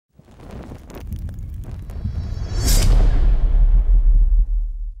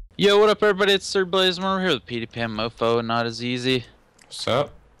Yo, what up, everybody? It's Sir Blaze. We're here with PDPM Mofo and NotAsEasy. What's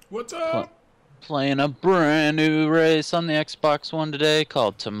up? What's up? Playing a brand new race on the Xbox One today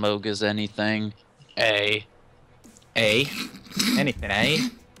called Tamoga's Anything. A. Anything, A?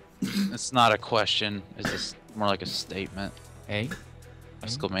 It's not a question. It's just more like a statement. A?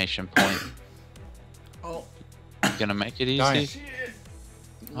 Exclamation point. Oh. You gonna make it easy? Die.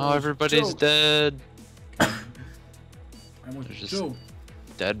 Oh, everybody's dead. I want There's to just joke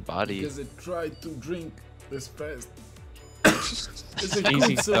dead body. because I tried to drink this fast. It's a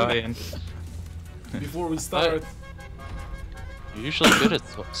Easy good dying. before we start. You're usually good at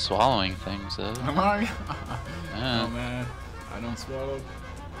swallowing things, though. Am I? Yeah. Oh man, I don't swallow.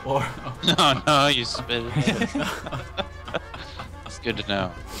 Or No, you spit it out. It's good to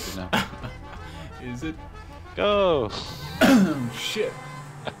know. Good to know. is it? Go! Oh shit!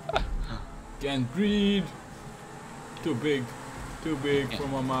 Can't breathe. Too big for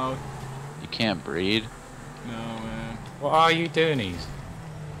my mouth. You can't breed. No man. What are you doing, Ease?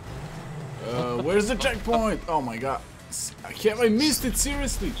 Where's the checkpoint? Oh my god! I missed it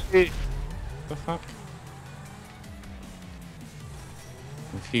seriously. The fuck?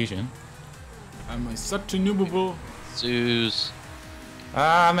 Confusion. Am I such a noobable? Zeus.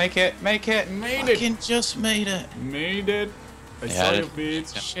 Ah, make it! Made it! Fucking just made it. Made it! I Yeah, saw I you, didn't Pete.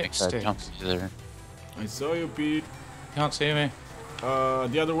 Shit That sticks. jump either. I saw you, Pete. Can't see me.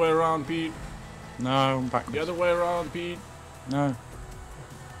 The other way around, Pete. No, I'm back. The other way around, Pete. No.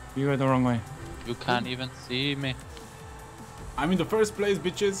 You were the wrong way. You can't even see me. I'm in the first place,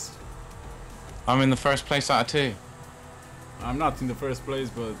 bitches. I'm in the first place out of two. I'm not in the first place,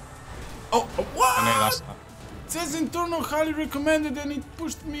 but... Oh, what? I know that's not. It says internal highly recommended and it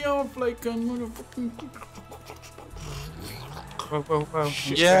pushed me off like a motherfucking... Whoa.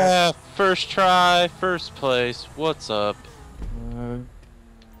 Shit. Yeah, first try, first place. What's up?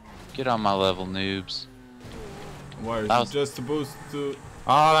 Get on my level, noobs. Why are That you was- just supposed to...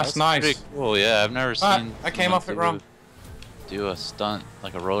 Oh, that's nice. Pretty cool, yeah. I've never Ah, seen. I came someone off it wrong. Do a stunt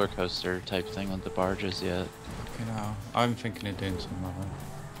like a roller coaster type thing with the barges yet. Fucking hell. I'm thinking of doing something like that.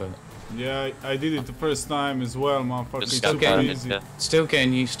 But Yeah, I did it the first time as well, motherfucker. Just It's got super started, easy. yeah. still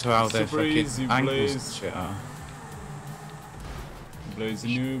getting used to how their Super fucking easy, angles and Blaze. shit are. Blaze a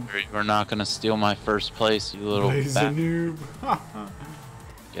noob. You're not gonna steal my first place, you little Blaze a bat. noob.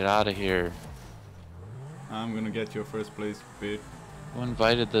 Get out of here. I'm gonna get your first place, Pete. Who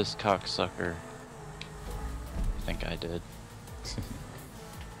invited this cocksucker? I think I did.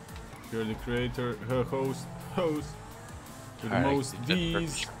 You're the creator, her host. You're the Alright, most get the D's.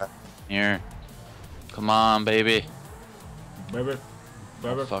 first try. Here. Come on, baby. Baby.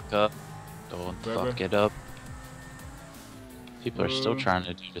 Don't fuck up. Don't Baby. fuck it up. People are still trying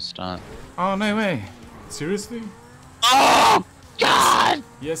to do the stunt. Oh, no way. Seriously? Oh God!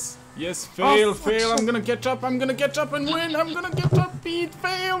 Yes, fail. fuck's I'm gonna catch up and win. I'm gonna catch up, Pete.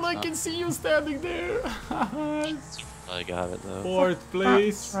 Fail. I can see you standing there. I got it though. Fourth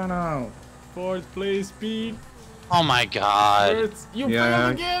place. Run out. Fourth place, Pete. Oh my God! Fourth. You Yeah.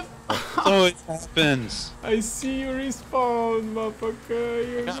 failed again. Oh, it happens. I see you respawn,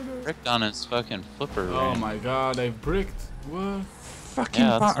 motherfucker. You're Got gonna... bricked on his fucking flipper. Oh ramp. my god, I bricked. What? Fucking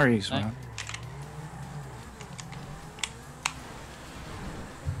Yeah, that's batteries, nice. man.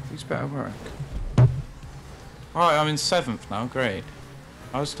 These better work. Alright, I'm in 7th now, great.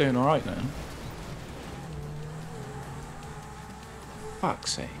 I was doing alright then.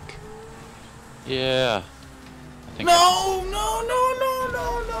 Fuck's sake. Yeah. I think No!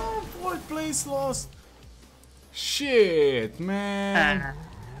 Fourth place lost. Shit, man.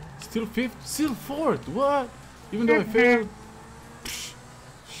 Still fifth, still fourth. What? Even though I failed.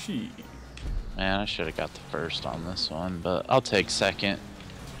 Shit. Man, I should have got the first on this one, but I'll take second.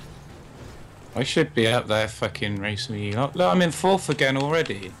 I should be up there fucking racing with you. Look, I'm in 4th again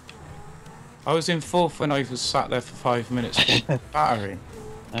already. I was in 4th when I was sat there for 5 minutes with battery.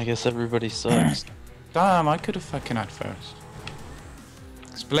 I guess everybody sucks. Damn, I could have fucking had first.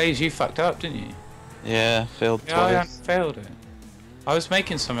 Blaze, you fucked up, didn't you? Yeah, failed Yeah, I twice. hadn't failed it. I was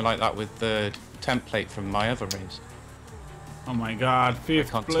making something like that with the template from my other race. Oh my god,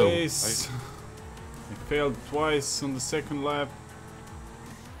 fifth can't tell. place. I failed twice on the second lap.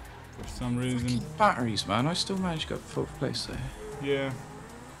 For some reason. Batteries, man. I still managed to get 4th place there. Yeah.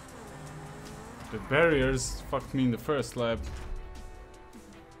 The barriers fucked me in the first lap.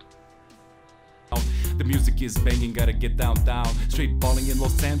 The music is banging, gotta get down. Straight balling in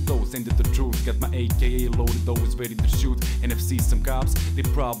Los Santos, ain't it the truth? Got my AKA loaded, always ready to shoot. And if I see some cops, they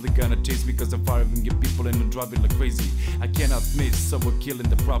probably gonna chase me, cause I'm firing at people and I'm driving like crazy. I cannot miss, so we're killing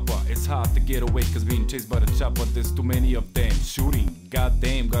the proper. It's hard to get away, cause being chased by the chopper, there's too many of them shooting.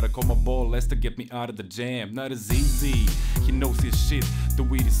 Goddamn, gotta call my ball less to get me out of the jam. Not as easy, he knows his shit. The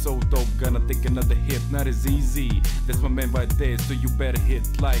weed is so dope, gonna take another hit. Not as easy, that's my man right there, so you better hit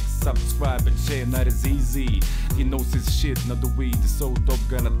like, subscribe and share. Not as easy, he knows his shit. Now the weed is so dope,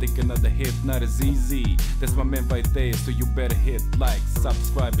 gonna take another hit. Not as easy, that's my man right there, so you better hit like,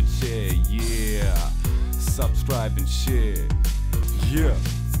 subscribe and share. Yeah, subscribe and share. Yeah.